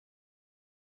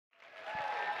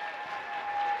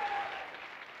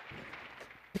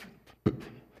All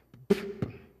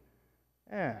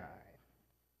right.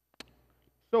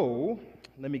 So,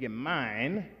 let me get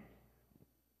mine.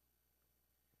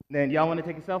 Then, y'all want to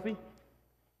take a selfie?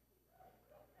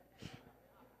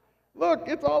 Look,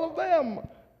 it's all of them.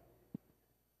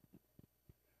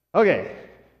 Okay.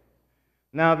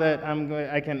 Now that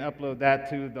I can upload that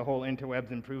to the whole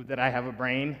interwebs and prove that I have a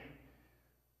brain.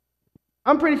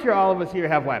 I'm pretty sure all of us here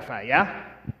have Wi-Fi, yeah?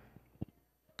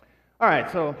 All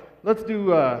right, so let's do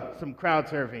some crowd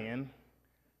surveying.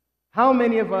 How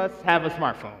many of us have a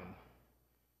smartphone?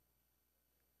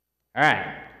 All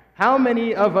right. How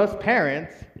many of us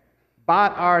parents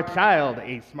bought our child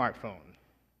a smartphone?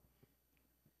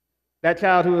 That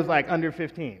child who was like under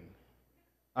 15?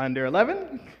 Under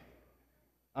 11?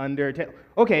 Under 10?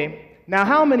 Okay, now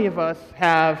how many of us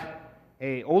have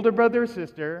an older brother or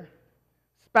sister,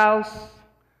 spouse,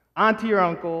 auntie or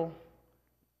uncle,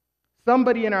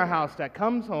 somebody in our house that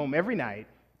comes home every night,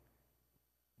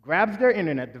 grabs their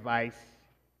internet device,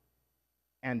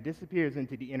 and disappears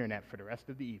into the internet for the rest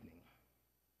of the evening?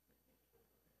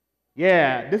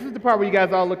 Yeah, this is the part where you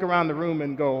guys all look around the room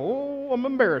and go, oh, I'm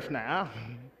embarrassed now.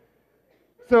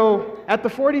 So at the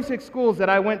 46 schools that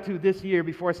I went to this year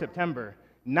before September,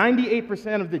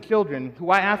 98% of the children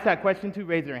who I asked that question to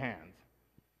raised their hands.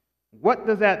 What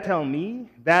does that tell me?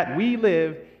 That we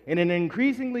live in an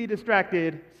increasingly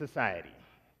distracted society.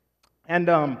 And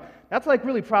that's like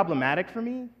really problematic for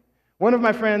me. One of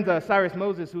my friends, Cyrus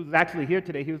Moses, who's actually here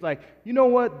today, he was like, you know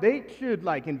what, they should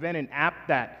like invent an app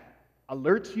that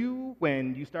alerts you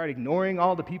when you start ignoring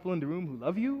all the people in the room who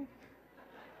love you.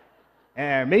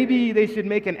 And maybe they should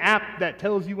make an app that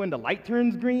tells you when the light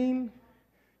turns green.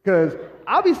 Because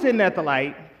I'll be sitting at the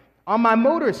light on my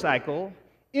motorcycle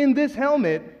in this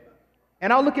helmet,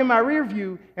 and I'll look in my rear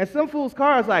view, and some fool's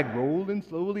car is like rolling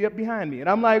slowly up behind me. And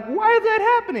I'm like, why is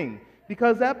that happening?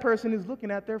 Because that person is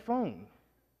looking at their phone.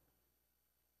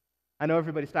 I know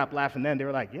everybody stopped laughing then. They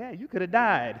were like, yeah, you could have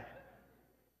died.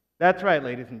 That's right,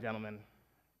 ladies and gentlemen.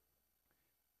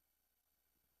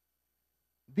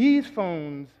 These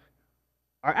phones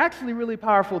are actually really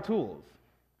powerful tools.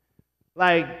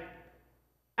 Like,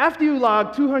 after you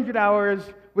log 200 hours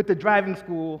with the driving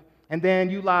school, and then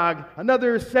you log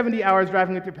another 70 hours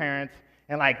driving with your parents,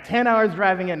 and like 10 hours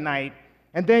driving at night,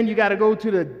 and then you got to go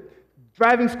to the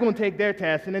driving school and take their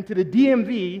test, and then to the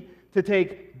DMV to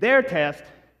take their test,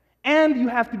 and you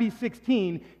have to be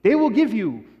 16, they will give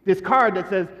you this card that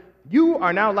says, you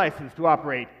are now licensed to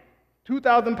operate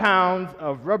 2,000 pounds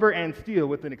of rubber and steel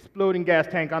with an exploding gas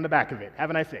tank on the back of it. Have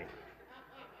a nice day.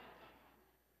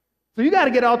 So you got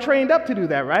to get all trained up to do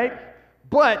that, right?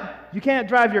 But you can't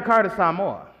drive your car to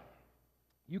Samoa.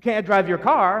 You can't drive your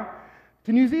car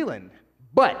to New Zealand.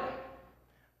 But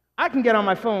I can get on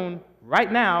my phone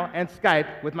right now and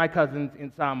Skype with my cousins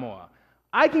in Samoa.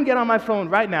 I can get on my phone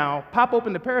right now, pop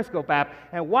open the Periscope app,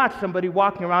 and watch somebody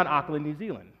walking around Auckland, New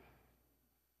Zealand.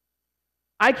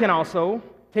 I can also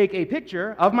take a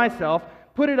picture of myself,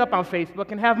 put it up on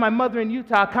Facebook, and have my mother in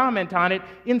Utah comment on it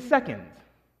in seconds.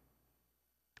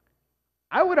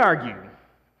 I would argue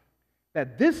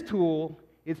that this tool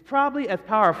is probably as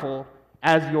powerful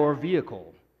as your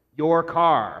vehicle, your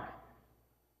car.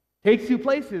 Takes you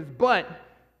places, but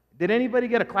did anybody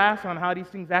get a class on how these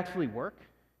things actually work?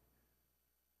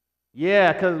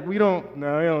 Yeah, because we don't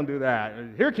do that.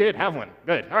 Here, kid, have one.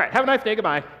 Good. All right, have a nice day,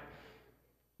 goodbye.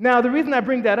 Now, the reason I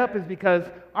bring that up is because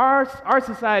our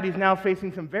society is now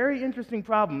facing some very interesting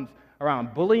problems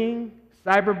around bullying,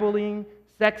 cyberbullying,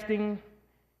 sexting,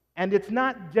 and it's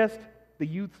not just the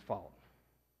youth's fault.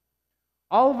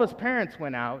 All of us parents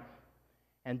went out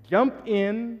and jumped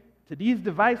in to these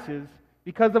devices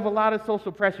because of a lot of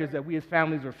social pressures that we as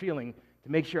families were feeling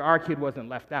to make sure our kid wasn't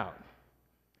left out.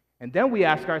 And then we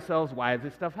ask ourselves, why is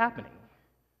this stuff happening?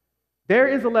 There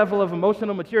is a level of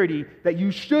emotional maturity that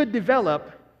you should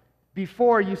develop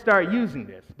before you start using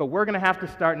this, but we're going to have to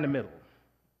start in the middle.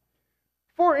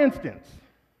 For instance,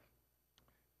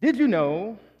 did you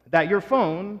know that your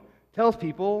phone tells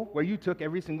people where you took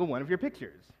every single one of your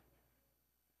pictures?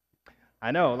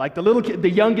 I know, like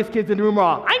the youngest kids in the room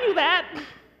are all, I knew that!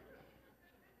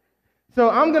 So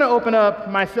I'm going to open up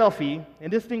my selfie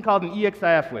in this thing called an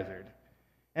EXIF wizard.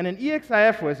 And an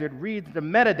EXIF wizard reads the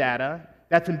metadata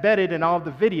that's embedded in all of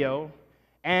the video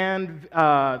and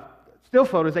still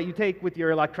photos that you take with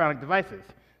your electronic devices.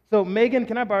 So Megan,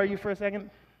 can I borrow you for a second?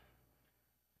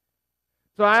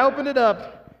 So I opened it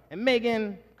up, and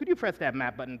Megan, could you press that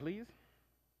map button, please?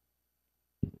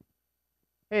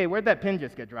 Hey, where'd that pin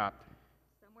just get dropped?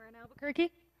 Somewhere in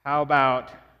Albuquerque. How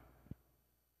about?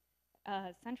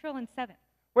 Central and 7th.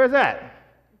 Where's that?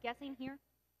 I'm guessing here.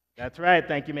 That's right,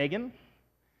 thank you, Megan.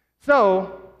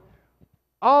 So,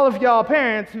 All of y'all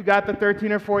parents who got the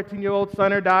 13 or 14-year-old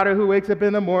son or daughter who wakes up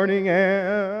in the morning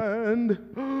and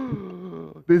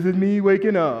this is me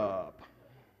waking up.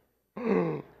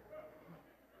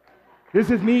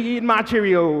 This is me eating my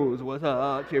Cheerios. What's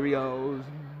up, Cheerios?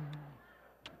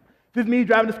 This is me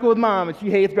driving to school with mom and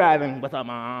she hates driving. What's up,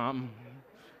 mom?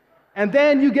 And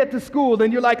then you get to school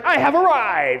and you're like, I have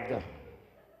arrived.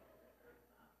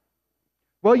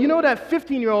 Well, you know that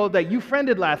 15-year-old that you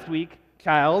friended last week,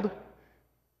 child,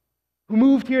 who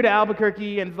moved here to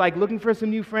Albuquerque and is like looking for some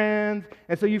new friends,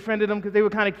 and so you friended them because they were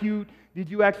kind of cute. Did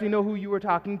you actually know who you were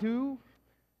talking to?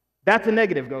 That's a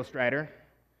negative, ghostwriter.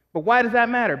 But why does that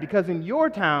matter? Because in your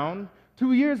town,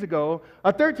 2 years ago,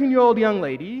 a 13-year-old young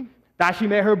lady thought she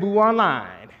met her boo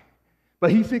online.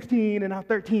 But he's 16 and I'm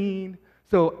 13,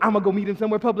 so I'm going to go meet him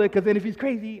somewhere public, because then if he's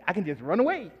crazy, I can just run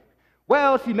away.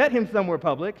 Well, she met him somewhere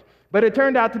public, but it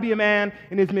turned out to be a man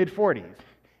in his mid-40s.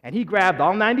 And he grabbed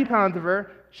all 90 pounds of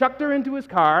her, chucked her into his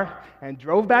car, and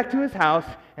drove back to his house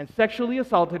and sexually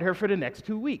assaulted her for the next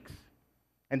 2 weeks.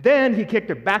 And then he kicked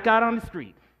her back out on the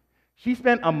street. She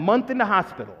spent a month in the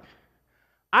hospital.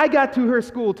 I got to her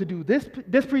school to do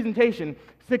this presentation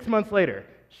 6 months later.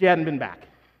 She hadn't been back.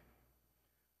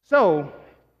 So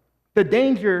the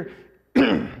danger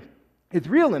is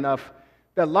real enough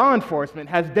that law enforcement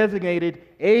has designated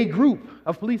a group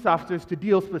of police officers to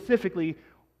deal specifically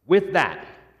with that.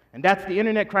 And that's the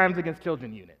Internet Crimes Against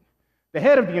Children Unit. The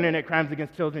head of the Internet Crimes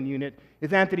Against Children Unit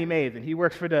is Anthony Mays, and he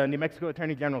works for the New Mexico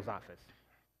Attorney General's office.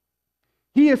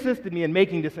 He assisted me in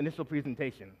making this initial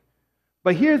presentation.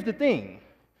 But here's the thing.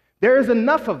 There is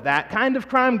enough of that kind of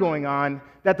crime going on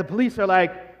that the police are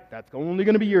like, that's only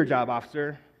going to be your job,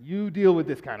 officer. You deal with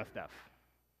this kind of stuff.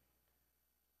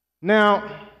 Now,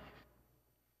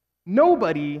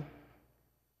 nobody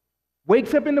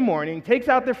wakes up in the morning, takes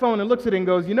out their phone and looks at it and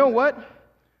goes, you know what?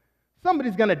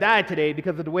 Somebody's going to die today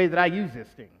because of the way that I use this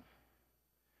thing.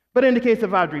 But in the case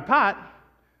of Audrey Pott,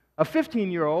 a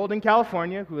 15-year-old in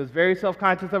California who is very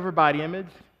self-conscious of her body image,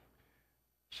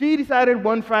 she decided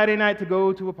one Friday night to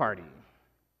go to a party.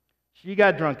 She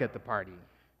got drunk at the party,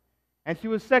 and she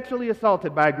was sexually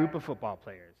assaulted by a group of football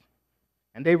players.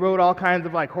 And they wrote all kinds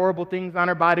of horrible things on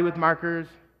her body with markers,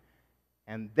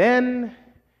 and then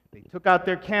they took out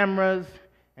their cameras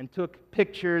and took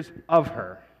pictures of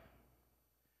her.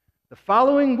 The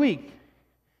following week,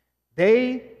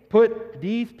 they put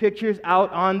these pictures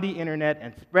out on the internet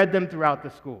and spread them throughout the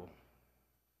school.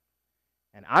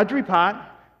 And Audrey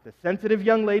Pott, the sensitive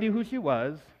young lady who she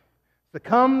was,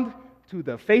 succumbed to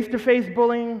the face-to-face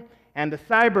bullying and the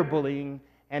cyberbullying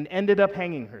and ended up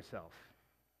hanging herself.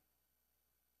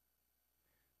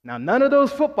 Now, none of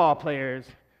those football players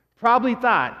probably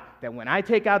thought that when I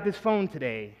take out this phone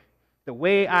today, the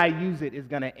way I use it is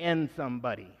going to end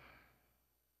somebody.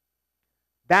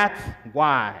 That's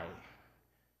why,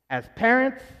 as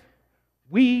parents,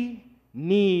 we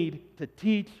need to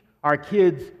teach our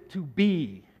kids to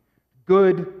be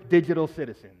good digital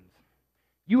citizens.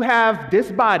 You have this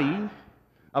body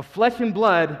of flesh and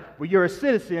blood where you're a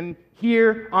citizen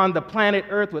here on the planet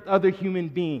Earth with other human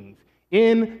beings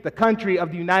in the country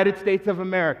of the United States of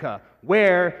America,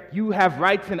 where you have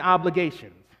rights and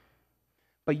obligations.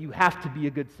 But you have to be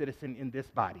a good citizen in this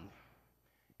body.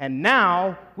 And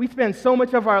now, we spend so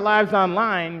much of our lives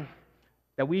online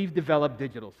that we've developed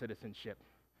digital citizenship.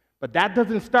 But that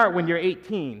doesn't start when you're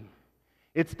 18.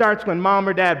 It starts when mom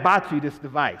or dad bought you this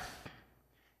device.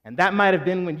 And that might have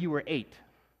been when you were 8.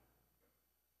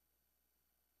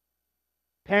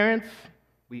 Parents,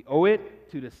 we owe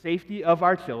it to the safety of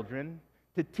our children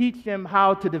to teach them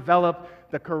how to develop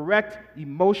the correct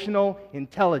emotional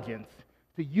intelligence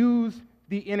to use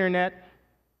the internet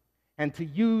and to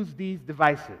use these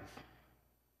devices.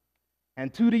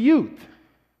 And to the youth,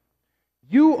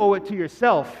 you owe it to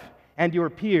yourself and your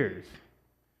peers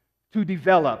to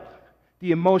develop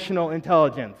the emotional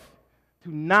intelligence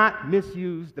to not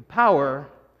misuse the power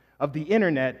of the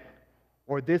internet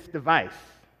or this device.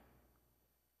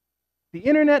 The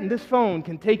internet and this phone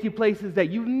can take you places that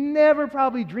you've never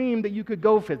probably dreamed that you could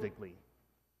go physically.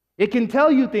 It can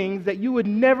tell you things that you would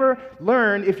never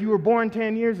learn if you were born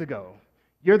 10 years ago.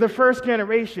 You're the first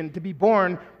generation to be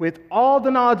born with all the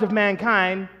knowledge of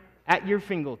mankind at your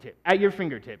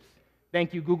fingertips.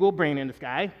 Thank you, Google, brain in the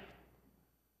sky.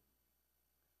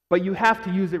 But you have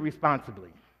to use it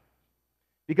responsibly.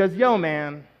 Because,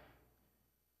 man,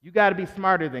 you got to be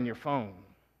smarter than your phone.